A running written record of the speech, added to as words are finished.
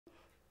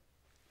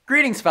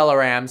Greetings, fellow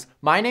Rams.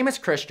 My name is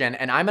Christian,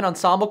 and I'm an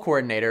ensemble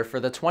coordinator for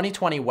the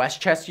 2020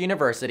 Westchester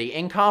University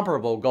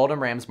Incomparable Golden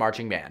Rams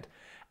Marching Band.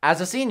 As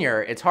a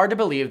senior, it's hard to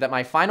believe that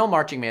my final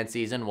marching band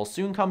season will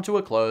soon come to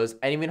a close,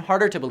 and even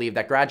harder to believe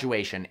that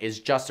graduation is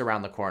just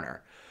around the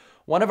corner.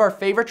 One of our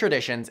favorite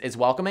traditions is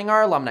welcoming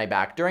our alumni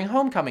back during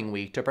homecoming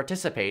week to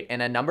participate in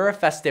a number of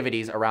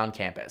festivities around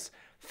campus.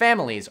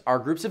 Families are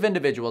groups of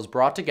individuals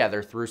brought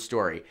together through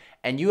story,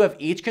 and you have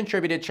each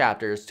contributed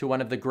chapters to one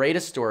of the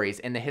greatest stories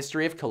in the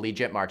history of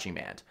collegiate marching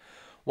band.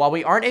 While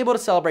we aren't able to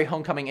celebrate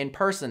homecoming in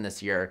person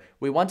this year,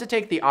 we want to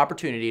take the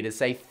opportunity to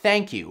say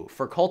thank you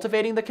for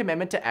cultivating the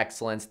commitment to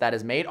excellence that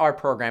has made our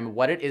program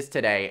what it is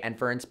today, and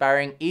for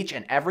inspiring each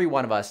and every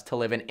one of us to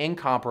live an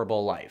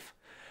incomparable life.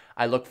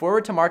 I look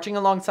forward to marching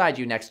alongside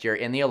you next year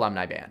in the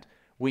Alumni Band.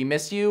 We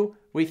miss you,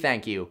 we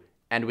thank you,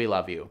 and we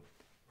love you.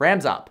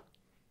 Rams up!